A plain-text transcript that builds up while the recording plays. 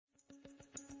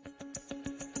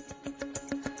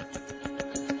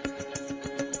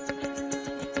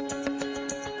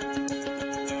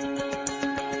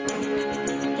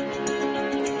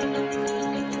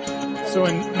So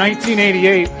in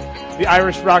 1988, the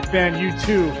Irish rock band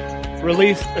U2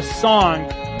 released a song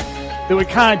that would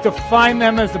kind of define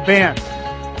them as a band.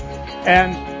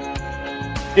 And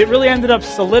it really ended up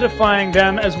solidifying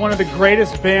them as one of the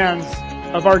greatest bands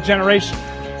of our generation.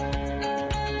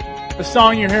 The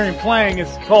song you're hearing playing is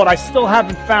called I Still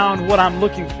Haven't Found What I'm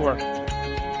Looking For.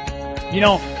 You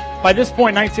know, by this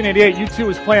point, 1988, U2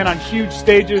 was playing on huge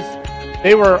stages.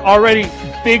 They were already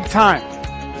big time.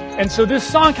 And so this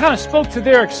song kind of spoke to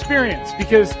their experience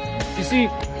because, you see,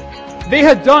 they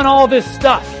had done all this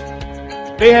stuff.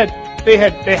 They had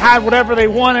whatever they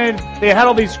wanted. They had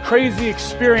all these crazy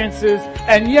experiences.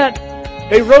 And yet,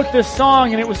 they wrote this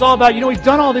song and it was all about, you know, we've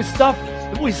done all this stuff,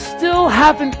 but we still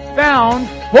haven't found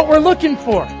what we're looking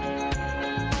for.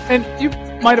 And you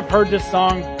might have heard this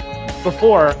song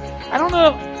before. I don't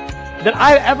know that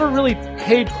I ever really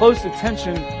paid close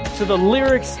attention to the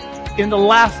lyrics in the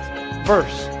last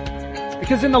verse.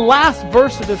 Because in the last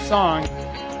verse of this song,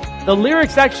 the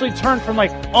lyrics actually turned from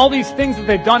like all these things that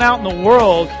they've done out in the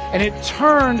world, and it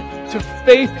turned to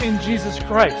faith in Jesus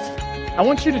Christ. I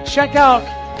want you to check out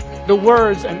the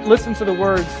words and listen to the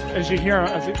words as you hear them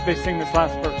as they sing this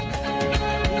last verse.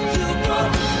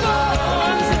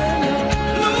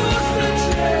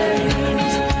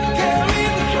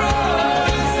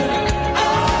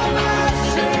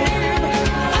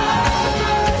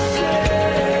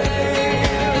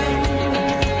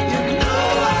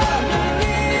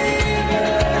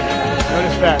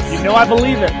 That. You know I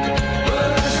believe it,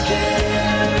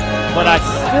 but I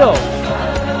still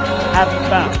haven't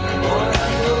found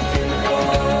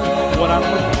what I'm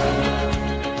looking for.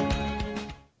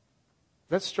 Does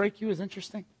that strike you as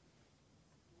interesting?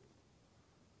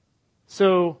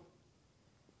 So,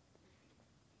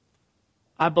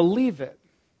 I believe it.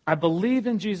 I believe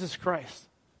in Jesus Christ.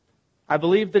 I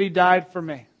believe that He died for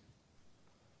me.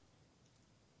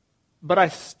 But I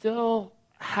still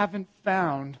haven't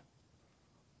found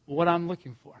what I'm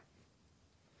looking for.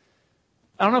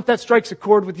 I don't know if that strikes a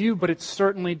chord with you, but it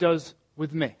certainly does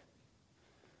with me.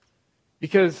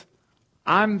 Because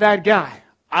I'm that guy.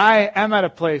 I am at a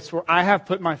place where I have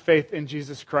put my faith in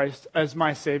Jesus Christ as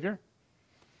my Savior.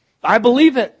 I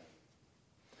believe it.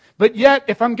 But yet,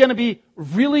 if I'm going to be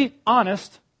really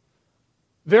honest,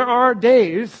 there are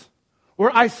days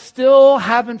where I still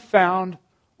haven't found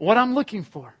what I'm looking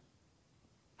for.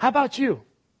 How about you?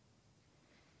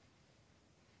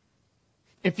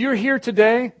 If you're here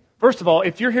today, first of all,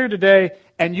 if you're here today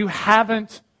and you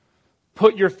haven't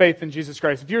put your faith in Jesus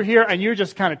Christ, if you're here and you're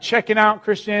just kind of checking out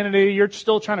Christianity, you're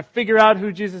still trying to figure out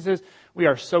who Jesus is, we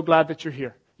are so glad that you're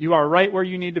here. You are right where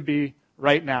you need to be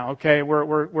right now, okay?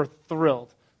 We're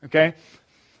thrilled, okay?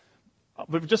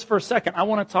 But just for a second, I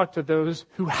want to talk to those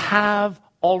who have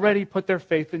already put their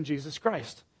faith in Jesus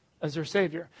Christ as their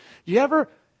Savior. Do you ever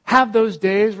have those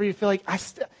days where you feel like,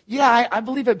 I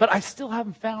believe it, but I still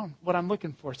haven't found what I'm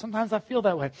looking for? Sometimes I feel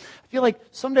that way. I feel like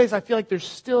some days I feel like there's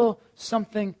still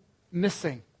something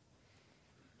missing.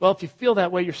 Well, if you feel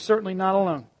that way, you're certainly not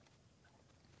alone.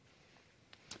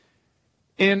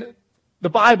 In the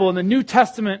Bible, in the New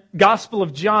Testament Gospel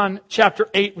of John, chapter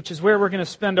 8, which is where we're going to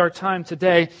spend our time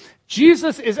today,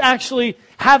 Jesus is actually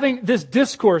having this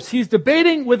discourse. He's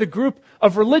debating with a group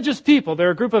of religious people.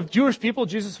 They're a group of Jewish people.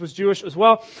 Jesus was Jewish as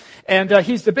well. And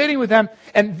he's debating with them.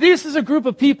 And this is a group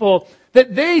of people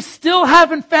that they still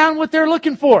haven't found what they're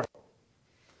looking for.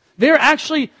 They're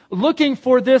actually looking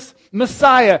for this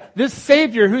Messiah, this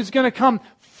Savior who's going to come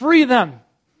free them,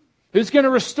 who's going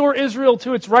to restore Israel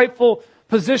to its rightful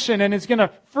position, and is going to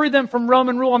free them from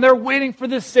Roman rule. And they're waiting for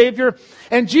this Savior.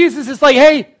 And Jesus is like,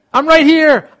 hey, I'm right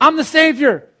here. I'm the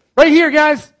Savior. Right here,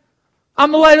 guys.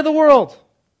 I'm the light of the world.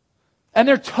 And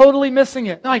they're totally missing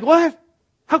it. They're like, what?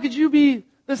 How could you be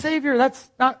the Savior?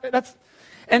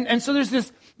 And so there's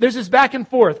this back and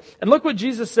forth. And look what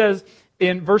Jesus says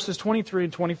in verses 23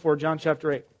 and 24, John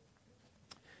chapter 8.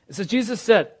 It says, Jesus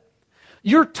said,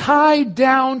 you're tied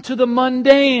down to the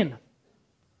mundane.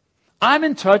 I'm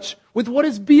in touch with what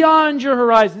is beyond your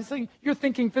horizon. It's like you're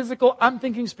thinking physical, I'm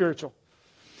thinking spiritual.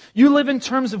 You live in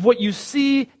terms of what you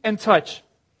see and touch.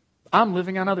 I'm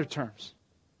living on other terms.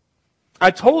 I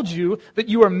told you that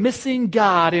you are missing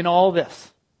God in all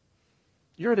this.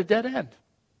 You're at a dead end.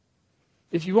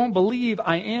 If you won't believe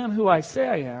I am who I say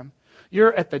I am,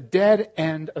 you're at the dead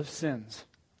end of sins.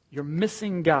 You're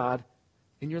missing God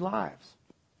in your lives.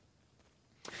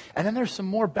 And then there's some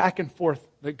more back and forth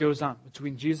that goes on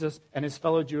between Jesus and his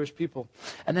fellow Jewish people.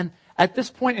 And then at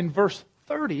this point in verse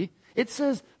 30, it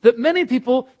says that many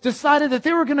people decided that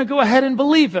they were going to go ahead and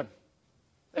believe him.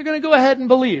 They're going to go ahead and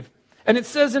believe. And it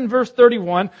says in verse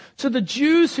 31, to the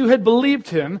Jews who had believed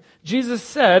him, Jesus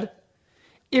said,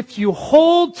 if you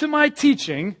hold to my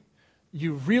teaching,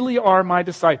 you really are my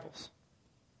disciples.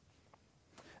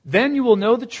 Then you will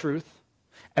know the truth,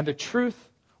 and the truth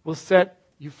will set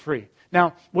you free.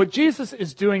 Now, what Jesus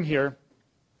is doing here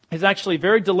is actually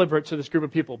very deliberate to this group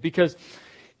of people, because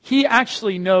he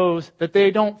actually knows that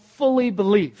they don't fully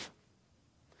believe.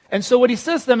 And so what he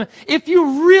says to them, if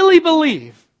you really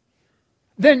believe,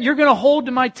 then you're going to hold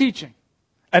to my teaching.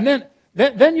 And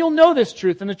then you'll know this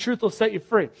truth, and the truth will set you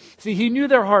free. See, he knew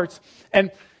their hearts.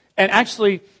 And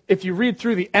actually, if you read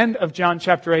through the end of John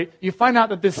chapter 8, you find out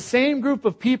that this same group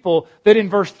of people that in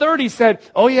verse 30 said,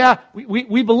 oh yeah,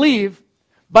 we believe,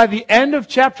 by the end of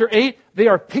chapter 8, they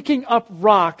are picking up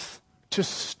rocks to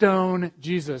stone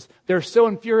Jesus. They're so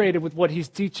infuriated with what he's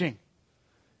teaching.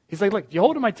 He's like, look, you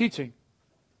hold to my teaching,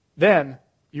 then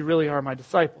you really are my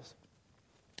disciples.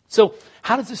 So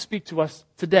how does this speak to us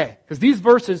today? Because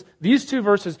these two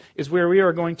verses is where we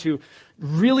are going to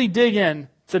really dig in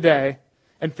today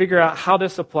and figure out how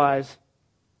this applies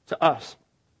to us.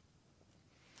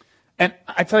 And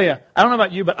I tell you, I don't know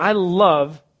about you, but I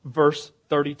love verse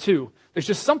 32. There's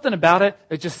just something about it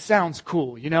that just sounds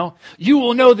cool, you know? You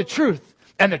will know the truth,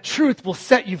 and the truth will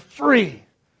set you free.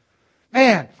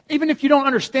 Man, even if you don't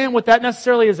understand what that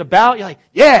necessarily is about, you're like,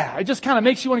 yeah, it just kind of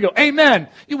makes you want to go, amen,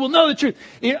 you will know the truth.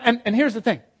 And here's the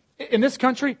thing. In this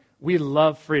country, we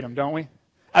love freedom, don't we?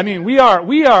 I mean, we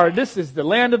are, this is the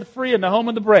land of the free and the home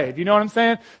of the brave. You know what I'm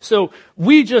saying? So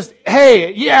we just,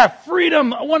 hey, yeah,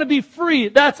 freedom, I want to be free.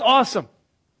 That's awesome.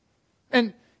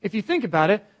 And if you think about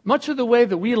it, much of the way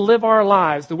that we live our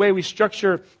lives, the way we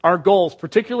structure our goals,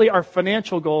 particularly our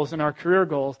financial goals and our career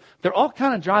goals, they're all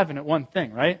kind of driving at one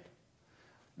thing, right?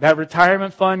 That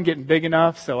retirement fund getting big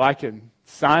enough so I can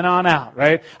sign on out,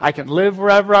 right? I can live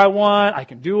wherever I want. I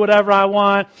can do whatever I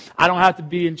want. I don't have to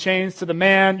be in chains to the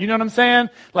man. You know what I'm saying?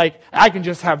 Like, I can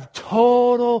just have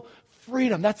total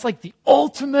freedom. That's like the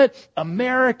ultimate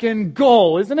American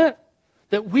goal, isn't it?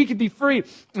 That we could be free.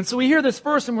 And so we hear this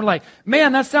verse and we're like,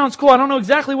 man, that sounds cool. I don't know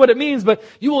exactly what it means, but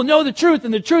you will know the truth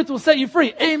and the truth will set you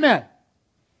free. Amen.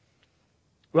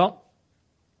 Well,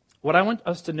 what I want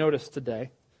us to notice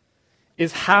today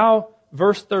is how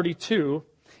verse 32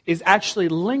 is actually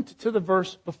linked to the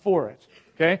verse before it.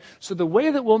 Okay? So the way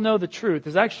that we'll know the truth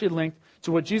is actually linked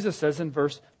to what Jesus says in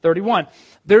verse 31.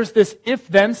 There's this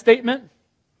if-then statement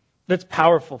that's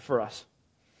powerful for us.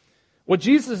 What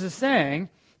Jesus is saying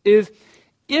is,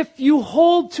 if you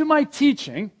hold to my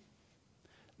teaching,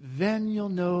 then you'll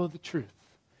know the truth,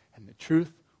 and the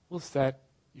truth will set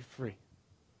you free.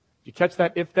 You catch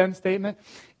that if-then statement?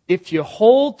 If you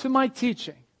hold to my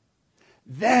teaching,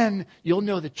 then you'll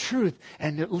know the truth,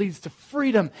 and it leads to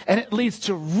freedom, and it leads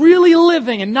to really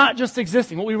living and not just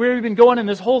existing. What we've really been going in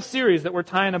this whole series that we're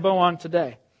tying a bow on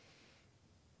today.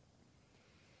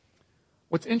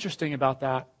 What's interesting about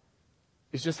that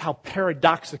is just how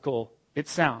paradoxical it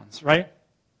sounds, right?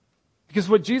 Because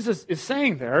what Jesus is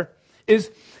saying there is,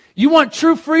 you want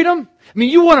true freedom? I mean,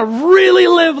 you want to really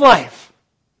live life.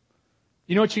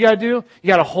 You know what you got to do? You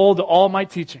got to hold to all my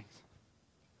teachings.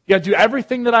 You got to do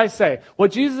everything that I say.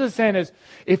 What Jesus is saying is,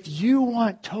 if you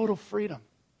want total freedom,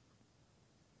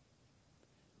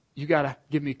 you got to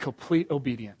give me complete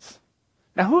obedience.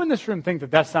 Now, who in this room think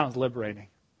that sounds liberating?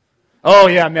 Oh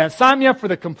yeah, man, sign me up for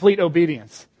the complete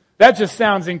obedience. That just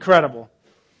sounds incredible,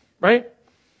 right?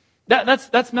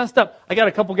 That's messed up. I got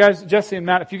a couple guys, Jesse and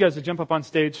Matt, if you guys would jump up on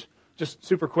stage, just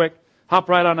super quick. Hop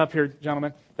right on up here,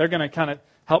 gentlemen. They're going to kind of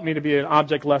help me to be an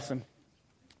object lesson.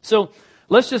 So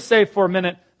let's just say for a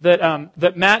minute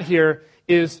that Matt here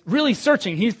is really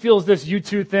searching. He feels this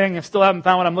U2 thing. I still haven't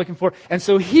found what I'm looking for. And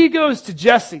so he goes to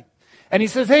Jesse and he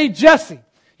says, hey, Jesse,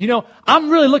 you know, I'm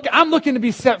looking to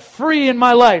be set free in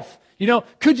my life. You know,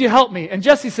 could you help me? And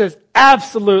Jesse says,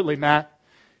 absolutely, Matt.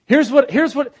 Here's what,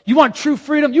 you want true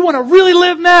freedom? You want to really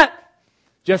live, Matt?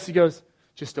 Jesse goes,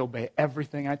 just obey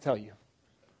everything I tell you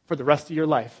for the rest of your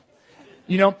life.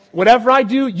 You know, whatever I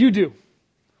do, you do.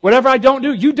 Whatever I don't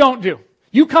do, you don't do.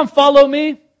 You come follow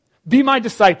me, be my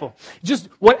disciple. Just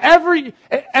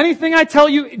anything I tell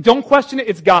you, don't question it,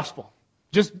 it's gospel.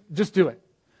 Just do it.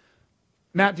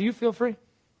 Matt, do you feel free?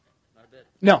 Not a bit.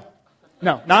 No,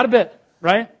 not a bit,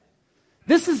 right?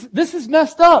 This is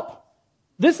messed up.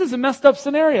 This is a messed up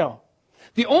scenario.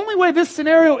 The only way this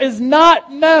scenario is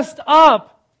not messed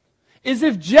up is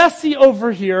if Jesse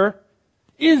over here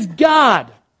is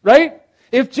God, right?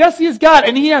 If Jesse is God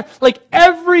and he has, like,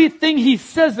 everything he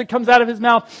says that comes out of his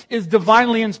mouth is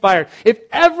divinely inspired. If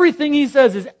everything he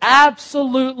says is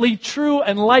absolutely true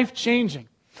and life-changing,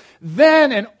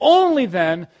 then and only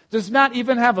then does Matt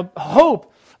even have a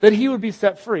hope that he would be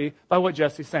set free by what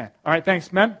Jesse's saying. All right,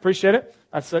 thanks, men. Appreciate it.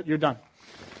 That's it. You're done.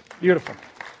 Beautiful.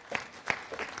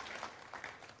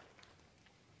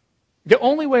 The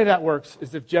only way that works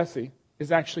is if Jesse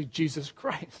is actually Jesus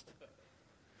Christ.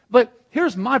 But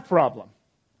here's my problem.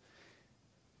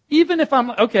 Even if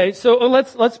I'm, okay, so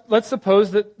let's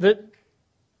suppose that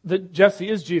Jesse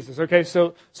is Jesus. Okay,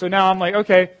 so now I'm like,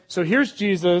 okay, so here's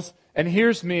Jesus and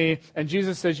here's me, and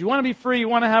Jesus says, you want to be free, you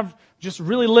want to have, just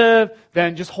really live,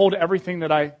 then just hold everything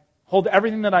that I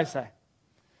say.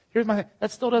 Here's my thing,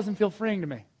 that still doesn't feel freeing to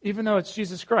me, even though it's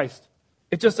Jesus Christ.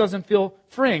 It just doesn't feel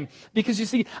freeing. Because you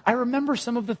see, I remember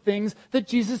some of the things that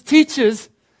Jesus teaches,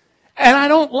 and I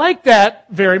don't like that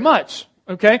very much.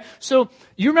 Okay? So,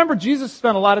 you remember Jesus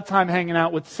spent a lot of time hanging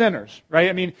out with sinners, right?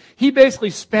 I mean, he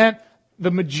basically spent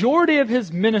the majority of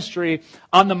his ministry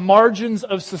on the margins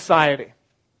of society.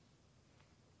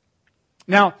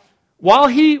 Now, while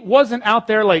he wasn't out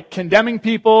there like condemning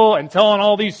people and telling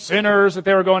all these sinners that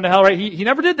they were going to hell, right? He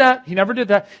never did that. He never did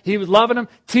that. He was loving them,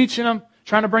 teaching them,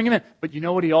 trying to bring them in. But you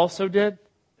know what he also did?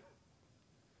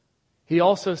 He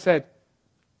also said,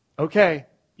 okay,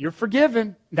 you're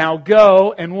forgiven. Now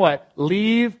go and what?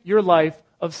 Leave your life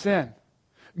of sin.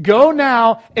 Go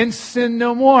now and sin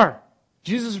no more.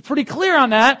 Jesus is pretty clear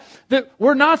on that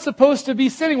we're not supposed to be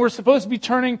sinning. We're supposed to be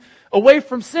turning away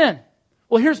from sin.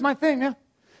 Well, here's my thing, man.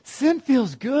 Sin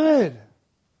feels good.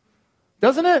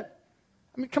 Doesn't it?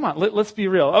 I mean, come on, let's be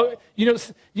real. Oh,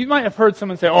 you might have heard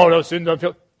someone say, oh, no, sin doesn't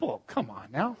feel... Oh, come on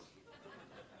now.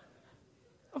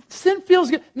 Sin feels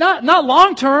good. Not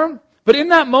long term, but in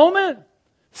that moment,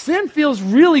 sin feels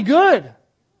really good.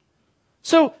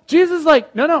 So Jesus is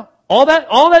like, no. All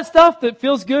that stuff that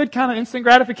feels good, kind of instant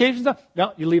gratification stuff,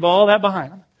 no, you leave all that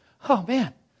behind. I'm like, oh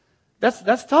man,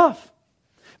 that's tough.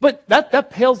 But that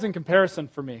pales in comparison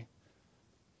for me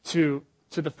to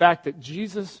the fact that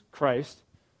Jesus Christ,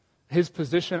 his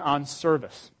position on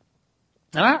service.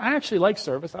 And I actually like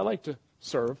service. I like to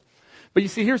serve. But you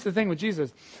see, here's the thing with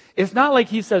Jesus. It's not like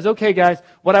he says, okay, guys,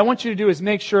 what I want you to do is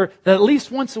make sure that at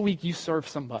least once a week you serve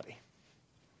somebody.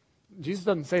 Jesus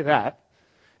doesn't say that.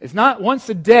 It's not once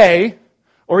a day,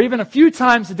 or even a few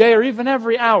times a day, or even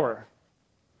every hour.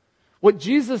 What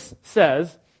Jesus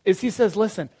says is, he says,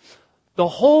 listen, the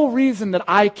whole reason that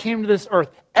I came to this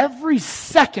earth, every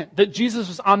second that Jesus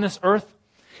was on this earth,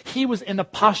 he was in the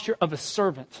posture of a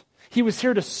servant. He was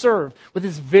here to serve with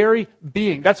his very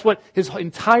being. That's what his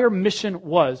entire mission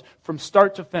was from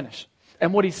start to finish.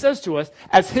 And what he says to us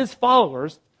as his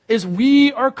followers is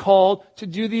we are called to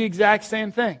do the exact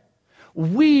same thing.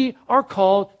 We are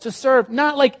called to serve,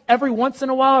 not like every once in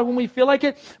a while when we feel like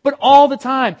it, but all the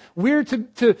time. We're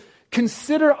to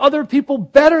consider other people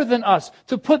better than us,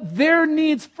 to put their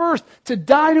needs first, to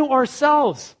die to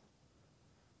ourselves.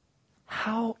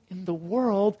 How in the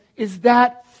world is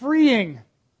that freeing?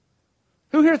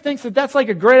 Who here thinks that that's like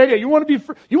a great idea? You want to be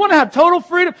free? You want to have total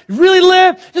freedom? You really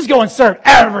live? Just go and serve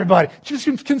everybody. Just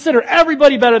consider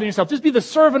everybody better than yourself. Just be the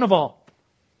servant of all.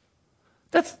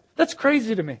 That's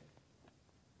crazy to me.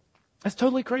 That's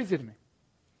totally crazy to me.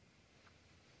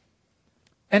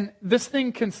 And this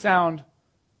thing can sound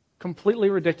completely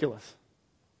ridiculous.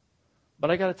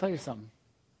 But I got to tell you something.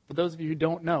 For those of you who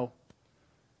don't know,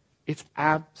 it's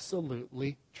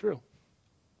absolutely true.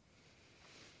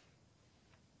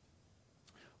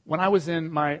 When I was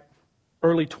in my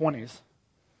early 20s,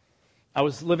 I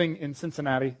was living in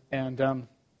Cincinnati, and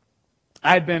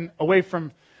I had been away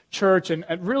from church and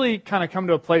really kind of come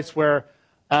to a place where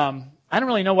I didn't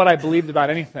really know what I believed about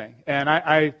anything. And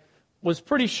I was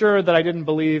pretty sure that I didn't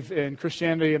believe in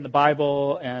Christianity and the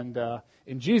Bible and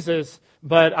in Jesus,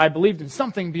 but I believed in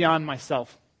something beyond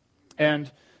myself. And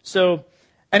so,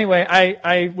 anyway,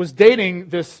 I was dating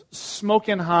this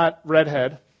smoking hot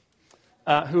redhead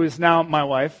who is now my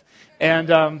wife. And,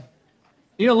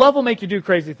 love will make you do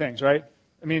crazy things, right?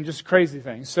 I mean, just crazy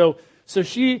things. So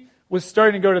she was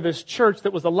starting to go to this church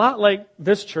that was a lot like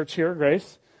this church here,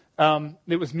 Grace.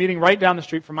 It was meeting right down the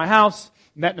street from my house,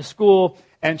 met in a school,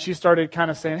 and she started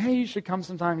kind of saying, hey, you should come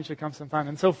sometime.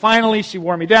 And so finally she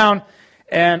wore me down,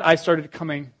 and I started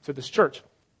coming to this church.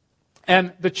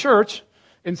 And the church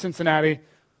in Cincinnati,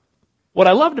 what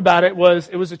I loved about it was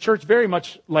a church very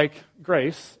much like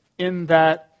Grace, in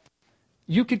that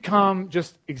you could come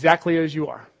just exactly as you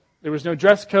are. There was no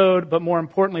dress code, but more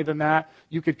importantly than that,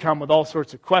 you could come with all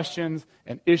sorts of questions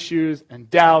and issues and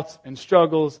doubts and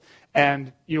struggles.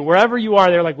 And wherever you are,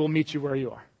 they're like, we'll meet you where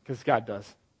you are, because God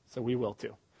does. So we will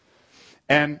too.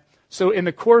 And so in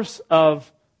the course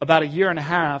of about a year and a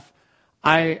half,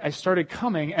 I started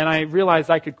coming, and I realized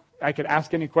I could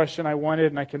ask any question I wanted,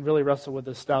 and I could really wrestle with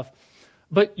this stuff.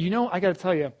 But I got to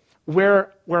tell you,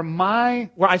 where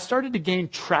I started to gain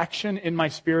traction in my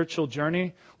spiritual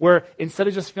journey, where instead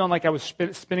of just feeling like I was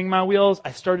spinning my wheels,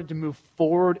 I started to move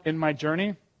forward in my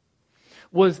journey,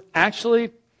 was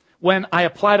actually when I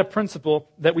applied a principle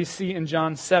that we see in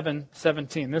John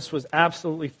 7:17. This was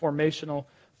absolutely formational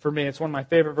for me. It's one of my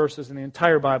favorite verses in the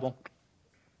entire Bible.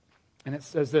 And it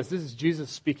says this. This is Jesus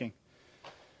speaking.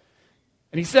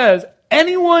 And he says,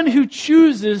 anyone who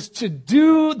chooses to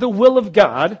do the will of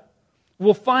God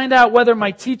will find out whether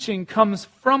my teaching comes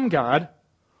from God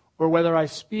or whether I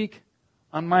speak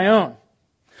on my own.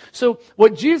 So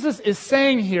what Jesus is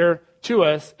saying here to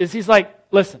us is he's like,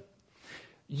 listen,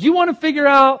 you want to figure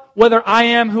out whether I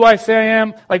am who I say I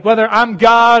am, like whether I'm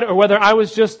God or whether I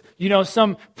was just,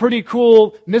 some pretty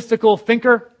cool mystical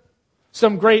thinker,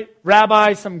 some great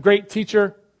rabbi, some great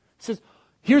teacher. He says,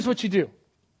 here's what you do.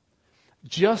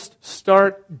 Just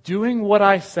start doing what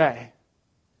I say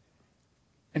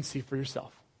and see for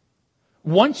yourself.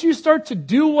 Once you start to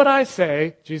do what I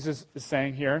say, Jesus is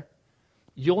saying here,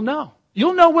 you'll know.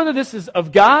 You'll know whether this is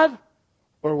of God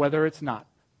or whether it's not.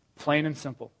 Plain and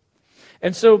simple.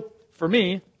 And so, for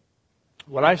me,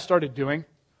 what I started doing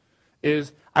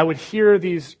is I would hear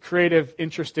these creative,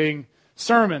 interesting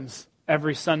sermons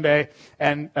every Sunday,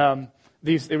 and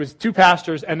it was two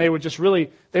pastors, and they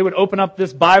would open up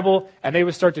this Bible, and they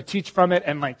would start to teach from it,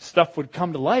 and stuff would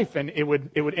come to life, and it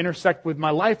would intersect with my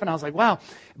life, and I was like, wow.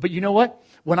 But you know what?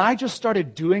 When I just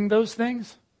started doing those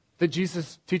things that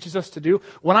Jesus teaches us to do,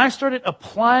 when I started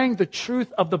applying the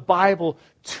truth of the Bible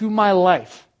to my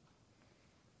life,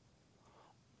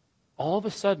 all of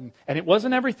a sudden, and it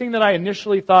wasn't everything that I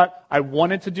initially thought I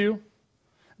wanted to do,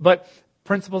 but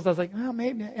principles I was like, well,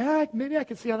 maybe I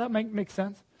can see how that makes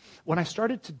sense. When I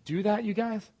started to do that, you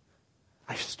guys,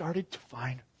 I started to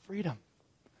find freedom.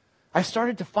 I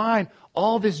started to find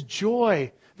all this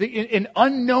joy in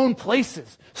unknown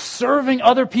places, serving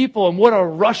other people, and what a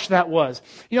rush that was.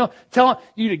 Telling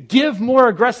you to give more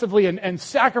aggressively and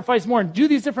sacrifice more and do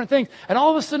these different things. And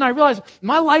all of a sudden I realized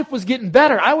my life was getting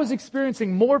better. I was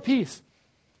experiencing more peace,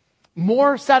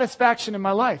 more satisfaction in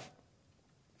my life.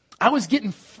 I was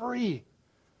getting free.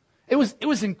 It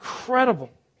was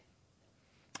incredible.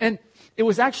 And it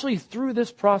was actually through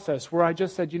this process where I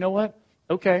just said, you know what?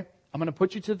 Okay, I'm going to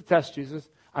put you to the test, Jesus.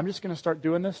 I'm just going to start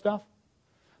doing this stuff.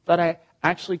 That I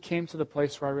actually came to the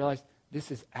place where I realized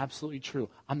this is absolutely true.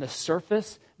 On the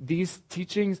surface, these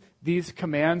teachings, these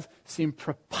commands seem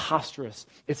preposterous.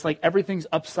 It's like everything's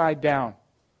upside down.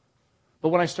 But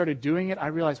when I started doing it, I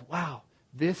realized, wow,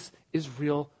 this is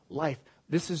real life.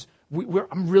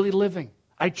 I'm really living.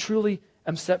 I truly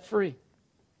am set free.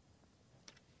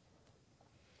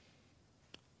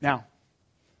 Now,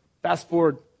 fast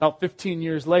forward about 15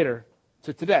 years later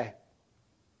to today.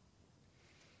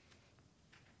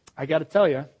 I got to tell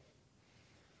you,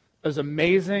 as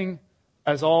amazing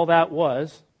as all that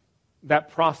was,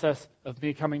 that process of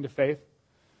me coming to faith,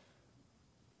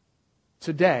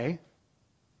 today,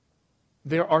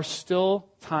 there are still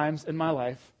times in my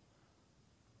life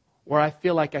where I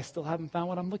feel like I still haven't found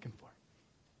what I'm looking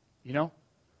for.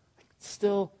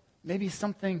 Still, maybe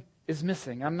something is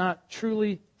missing. I'm not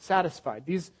truly satisfied.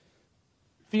 These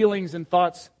feelings and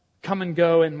thoughts come and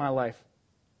go in my life.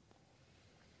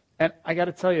 And I got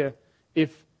to tell you,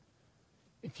 if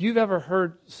you've ever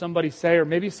heard somebody say, or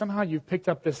maybe somehow you've picked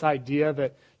up this idea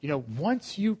that,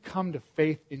 once you come to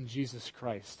faith in Jesus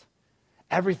Christ,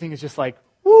 everything is just like,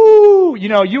 woo!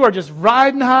 You are just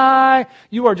riding high.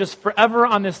 You are just forever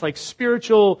on this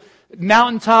spiritual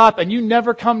mountaintop, and you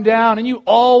never come down, and you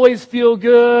always feel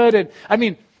good. And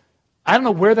I don't know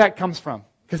where that comes from,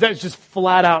 because that's just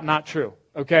flat out not true,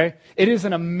 okay? It is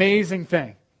an amazing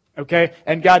thing. Okay?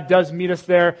 And God does meet us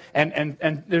there,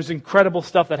 and there's incredible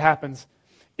stuff that happens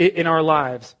in our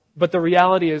lives. But the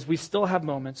reality is we still have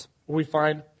moments where we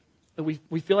find that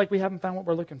we feel like we haven't found what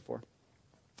we're looking for.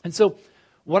 And so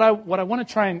what I want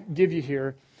to try and give you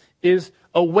here is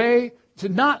a way to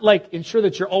not ensure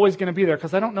that you're always going to be there,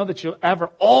 because I don't know that you'll ever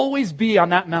always be on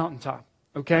that mountaintop.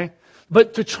 Okay?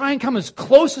 But to try and come as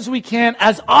close as we can,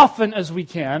 as often as we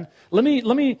can. Let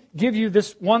me give you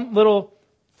this one little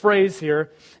phrase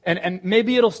here, and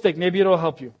maybe it'll stick, maybe it'll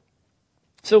help you.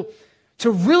 So,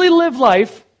 to really live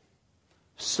life,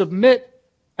 submit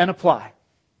and apply.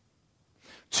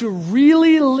 To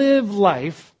really live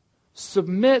life,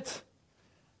 submit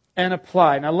and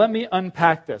apply. Now let me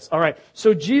unpack this. All right,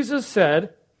 so Jesus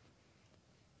said,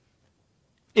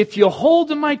 if you hold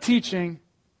to my teaching,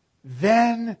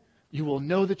 then you will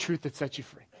know the truth that sets you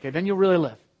free. Okay, then you'll really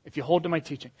live. If you hold to my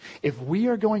teaching. If we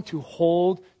are going to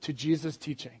hold to Jesus'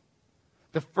 teaching,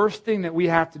 the first thing that we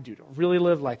have to do to really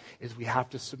live life is we have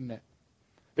to submit.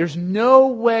 There's no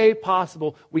way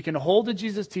possible we can hold to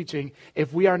Jesus' teaching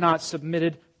if we are not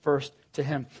submitted first to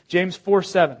Him. James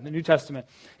 4:7, the New Testament.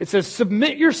 It says,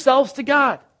 submit yourselves to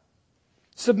God.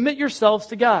 Submit yourselves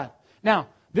to God. Now,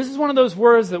 this is one of those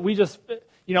words that we just,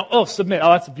 submit.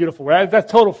 Oh, that's a beautiful word.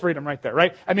 That's total freedom right there,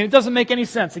 right? I mean, it doesn't make any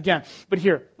sense again. But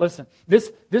here, listen.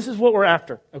 This is what we're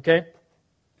after, okay?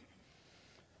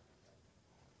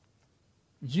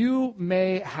 You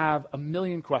may have a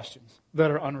million questions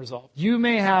that are unresolved. You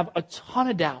may have a ton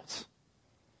of doubts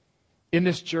in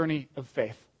this journey of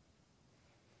faith.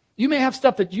 You may have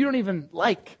stuff that you don't even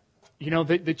like,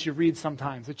 that you read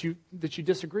sometimes, that you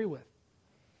disagree with.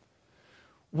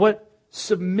 What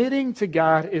submitting to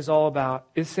God is all about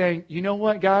is saying, you know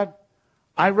what, God?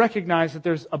 I recognize that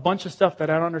there's a bunch of stuff that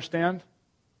I don't understand,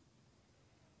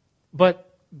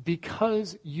 but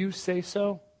because you say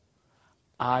so,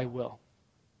 I will.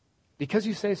 Because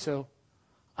you say so,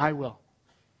 I will.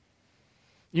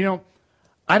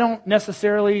 I don't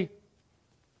necessarily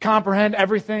comprehend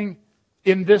everything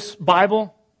in this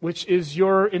Bible, which is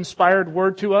your inspired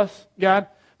word to us, God,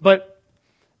 but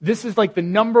this is like the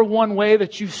number one way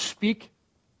that you speak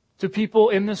to people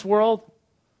in this world.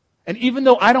 And even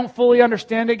though I don't fully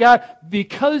understand it, God,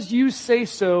 because you say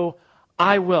so,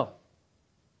 I will.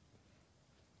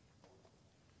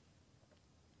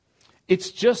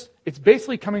 It's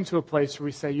basically coming to a place where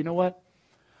we say, you know what?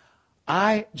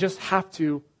 I just have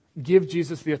to give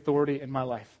Jesus the authority in my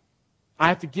life. I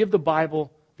have to give the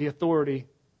Bible the authority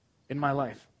in my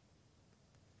life.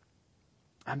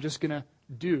 I'm just going to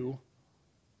do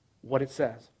what it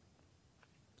says.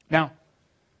 Now,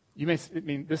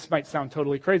 this might sound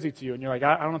totally crazy to you, and you're like,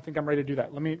 I don't think I'm ready to do that.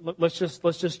 Let's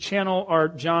just channel our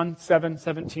John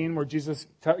 7:17, where Jesus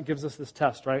gives us this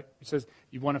test, right? He says,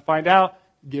 you want to find out,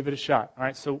 give it a shot. All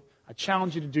right, so I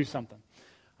challenge you to do something.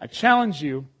 I challenge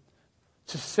you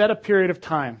to set a period of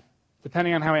time,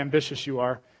 depending on how ambitious you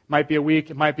are. It might be a week,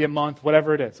 it might be a month,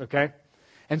 whatever it is, okay?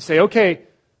 And say, okay,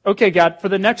 God, for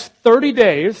the next 30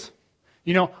 days,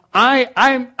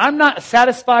 I'm not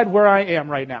satisfied where I am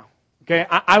right now. Okay,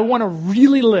 I want to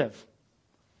really live.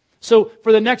 So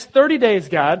for the next 30 days,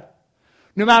 God,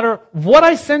 no matter what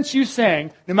I sense you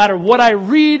saying, no matter what I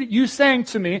read you saying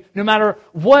to me, no matter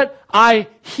what I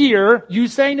hear you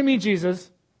saying to me,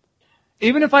 Jesus,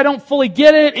 even if I don't fully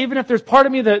get it, even if there's part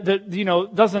of me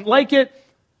that doesn't like it,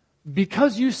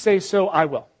 because you say so, I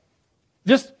will.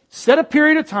 Just set a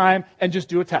period of time and just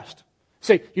do a test.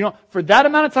 Say, for that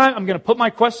amount of time, I'm going to put my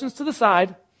questions to the side.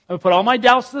 I'm going to put all my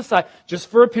doubts to the side just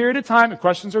for a period of time. And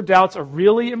questions or doubts are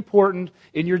really important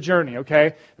in your journey,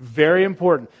 okay? Very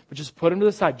important. But just put them to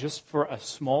the side just for a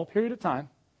small period of time.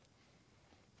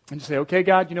 And just say, okay,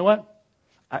 God, you know what?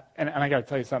 I got to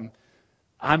tell you something.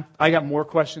 I got more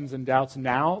questions and doubts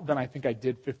now than I think I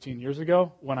did 15 years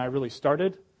ago when I really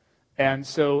started. And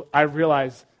so I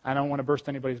realize, I don't want to burst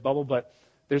anybody's bubble, but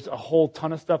there's a whole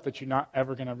ton of stuff that you're not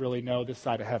ever going to really know this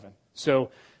side of heaven.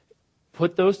 So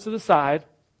put those to the side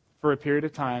for a period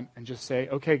of time and just say,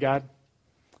 okay, God,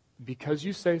 because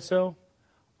you say so,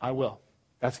 I will.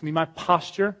 That's going to be my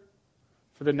posture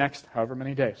for the next however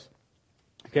many days.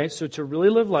 Okay, so to really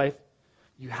live life,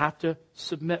 you have to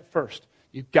submit first.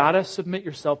 You've got to submit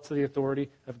yourself to the authority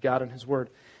of God and His Word.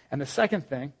 And the second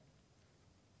thing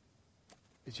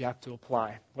is you have to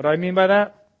apply. What do I mean by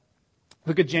that?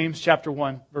 Look at James chapter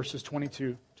 1, verses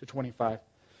 22 to 25.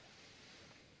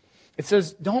 It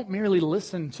says, don't merely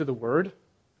listen to the Word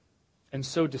and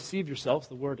so deceive yourselves.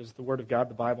 The Word is the Word of God,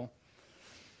 the Bible.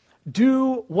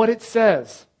 Do what it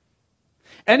says.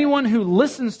 Anyone who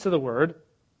listens to the Word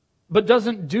but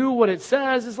doesn't do what it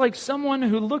says is like someone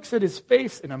who looks at his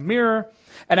face in a mirror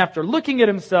and after looking at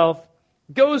himself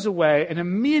goes away and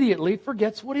immediately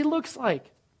forgets what he looks like.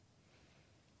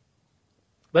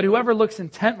 But whoever looks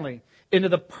intently into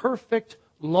the perfect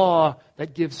law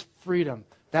that gives freedom,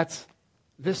 that's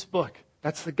this book.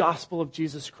 That's the gospel of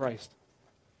Jesus Christ.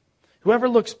 Whoever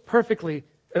looks intently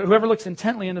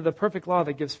into the perfect law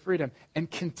that gives freedom and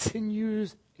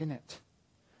continues in it,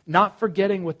 not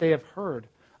forgetting what they have heard,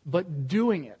 but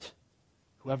doing it,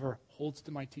 whoever holds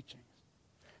to my teachings,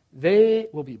 they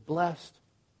will be blessed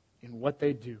in what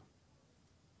they do.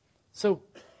 So,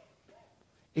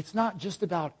 it's not just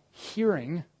about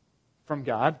hearing from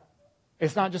God.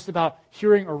 It's not just about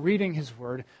hearing or reading His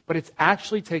Word, but it's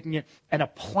actually taking it and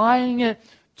applying it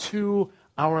to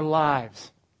our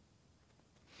lives.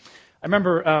 I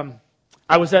remember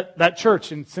I was at that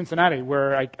church in Cincinnati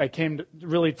where I came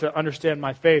really to understand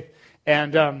my faith.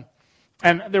 And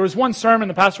there was one sermon,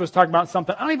 the pastor was talking about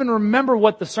something. I don't even remember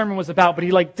what the sermon was about, but he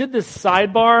did this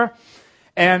sidebar,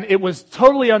 and it was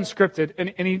totally unscripted.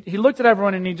 And he looked at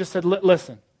everyone and he just said,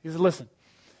 listen. He said, listen,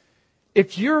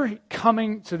 if you're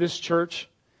coming to this church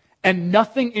and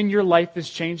nothing in your life is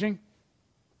changing,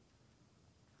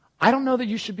 I don't know that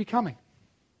you should be coming.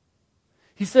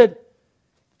 He said,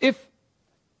 if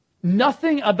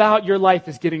nothing about your life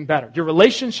is getting better, your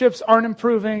relationships aren't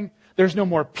improving, there's no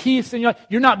more peace in your life,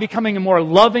 you're not becoming a more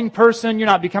loving person, you're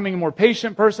not becoming a more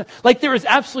patient person, like there is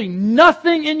absolutely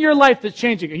nothing in your life that's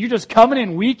changing, and you're just coming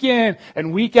in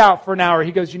and week out for an hour,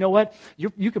 he goes, you know what?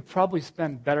 You could probably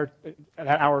spend that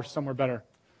hour somewhere better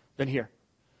than here.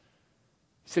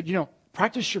 He said,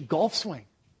 practice your golf swing.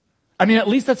 I mean, at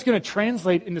least that's going to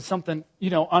translate into something,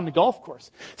 on the golf course.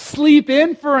 Sleep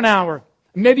in for an hour.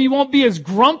 Maybe you won't be as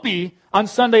grumpy on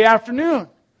Sunday afternoon.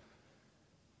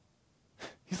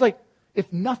 He's like,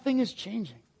 if nothing is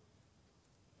changing,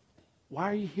 why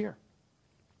are you here?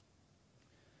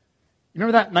 You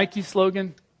remember that Nike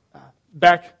slogan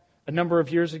back a number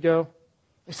of years ago?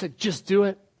 They said, just do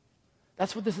it.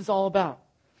 That's what this is all about.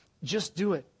 Just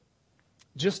do it.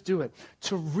 Just do it.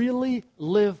 To really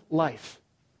live life.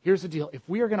 Here's the deal. If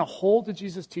we are going to hold to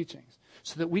Jesus' teachings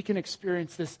so that we can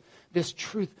experience this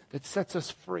truth that sets us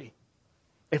free,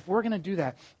 if we're going to do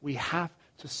that, we have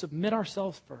to submit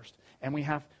ourselves first, and we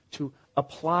have to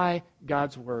apply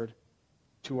God's word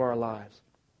to our lives.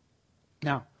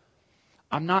 Now,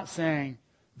 I'm not saying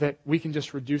that we can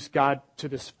just reduce God to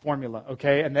this formula,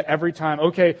 okay? And that every time,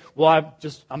 okay, well,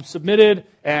 I'm submitted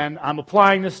and I'm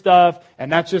applying this stuff,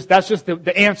 and that's just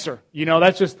the answer.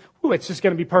 That's just, it's just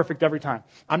going to be perfect every time.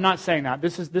 I'm not saying that.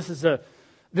 This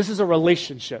is a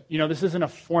relationship. This isn't a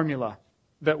formula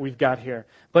that we've got here.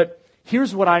 But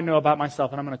here's what I know about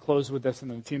myself, and I'm going to close with this,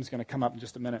 and then the team's going to come up in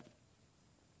just a minute.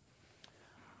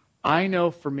 I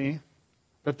know for me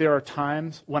that there are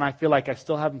times when I feel like I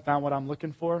still haven't found what I'm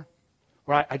looking for,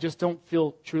 where I just don't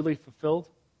feel truly fulfilled.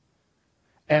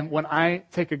 And when I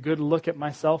take a good look at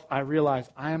myself, I realize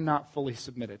I am not fully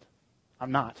submitted.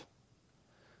 I'm not.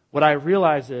 What I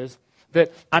realize is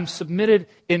that I'm submitted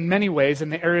in many ways in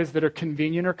the areas that are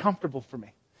convenient or comfortable for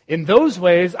me. In those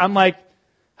ways, I'm like,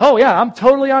 oh yeah, I'm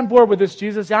totally on board with this,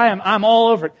 Jesus. I'm all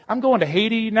over it. I'm going to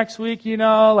Haiti next week,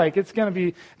 that's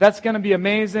going to be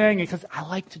amazing, because I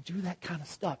like to do that kind of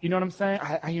stuff. You know what I'm saying?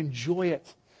 I enjoy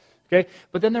it. Okay?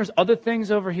 But then there's other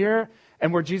things over here,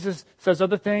 and where Jesus says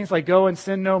other things like go and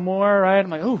sin no more, right? I'm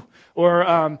like, ooh.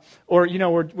 Or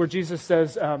where Jesus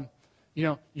says,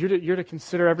 you're to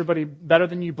consider everybody better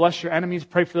than you, bless your enemies,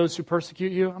 pray for those who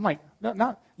persecute you. I'm like,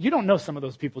 no, you don't know some of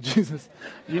those people, Jesus.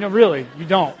 Really, you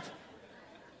don't.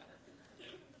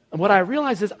 And what I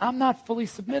realize is I'm not fully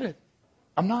submitted.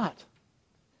 I'm not.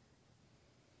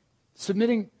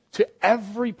 Submitting to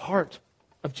every part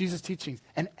of Jesus' teachings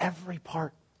and every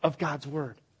part of God's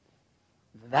word.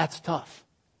 That's tough.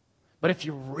 But if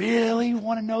you really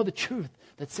want to know the truth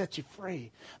that sets you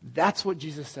free, that's what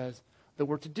Jesus says that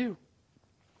we're to do.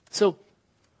 So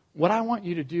what I want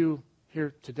you to do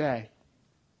here today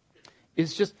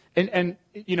is just,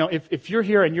 if you're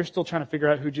here and you're still trying to figure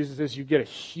out who Jesus is, you get a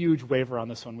huge waiver on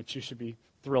this one, which you should be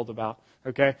thrilled about,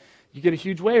 okay? You get a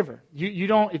huge waiver.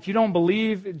 If you don't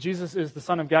believe Jesus is the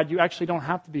Son of God, you actually don't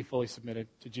have to be fully submitted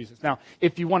to Jesus. Now,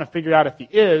 if you want to figure out if he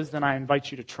is, then I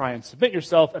invite you to try and submit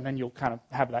yourself, and then you'll kind of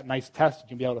have that nice test,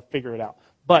 and you'll be able to figure it out.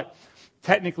 But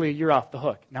technically, you're off the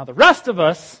hook. Now, the rest of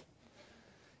us,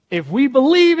 if we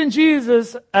believe in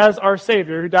Jesus as our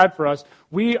Savior who died for us,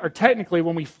 we are technically,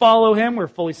 when we follow him, we're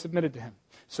fully submitted to him.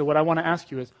 So what I want to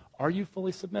ask you is, are you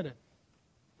fully submitted?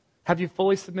 Have you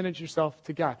fully submitted yourself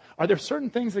to God? Are there certain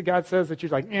things that God says that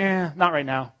you're like, not right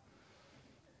now?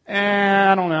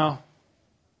 I don't know.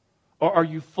 Or are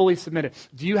you fully submitted?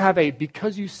 Do you have a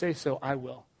because you say so, I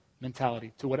will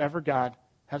mentality to whatever God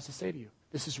has to say to you?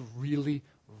 This is really,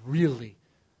 really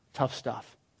tough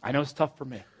stuff. I know it's tough for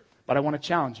me, but I want to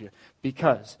challenge you,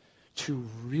 because to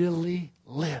really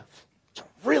live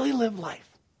life,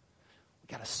 we've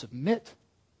got to submit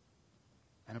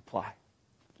and apply.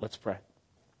 Let's pray.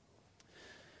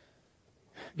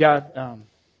 God,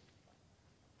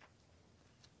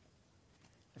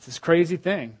 it's this crazy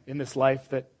thing in this life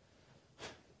that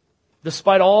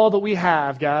despite all that we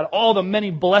have, God, all the many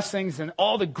blessings and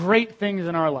all the great things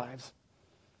in our lives,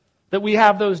 that we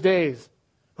have those days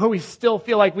where we still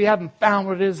feel like we haven't found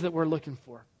what it is that we're looking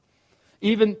for.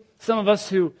 Even some of us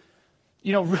who,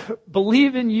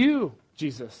 believe in you,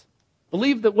 Jesus.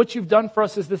 Believe that what you've done for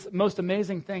us is this most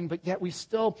amazing thing, but yet we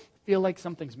still feel like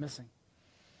something's missing.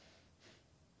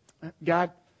 God,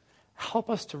 help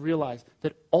us to realize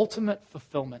that ultimate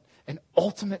fulfillment and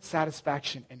ultimate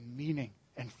satisfaction and meaning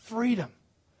and freedom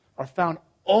are found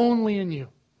only in you.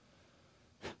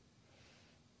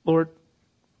 Lord,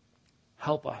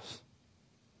 help us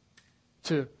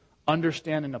to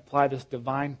understand and apply this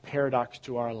divine paradox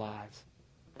to our lives.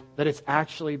 That it's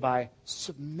actually by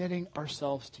submitting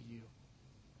ourselves to you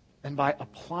and by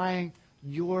applying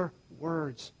your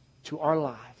words to our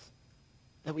lives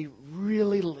that we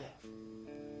really live.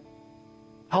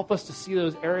 Help us to see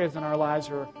those areas in our lives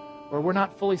where we're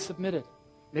not fully submitted.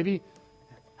 Maybe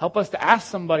help us to ask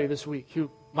somebody this week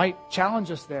who might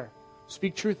challenge us there.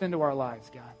 Speak truth into our lives,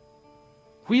 God.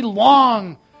 We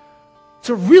long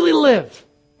to really live.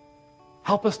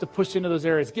 Help us to push into those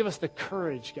areas. Give us the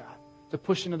courage, God, to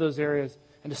push into those areas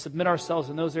and to submit ourselves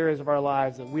in those areas of our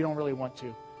lives that we don't really want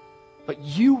to. But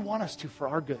you want us to for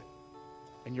our good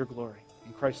and your glory.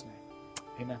 In Christ's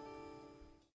name, amen.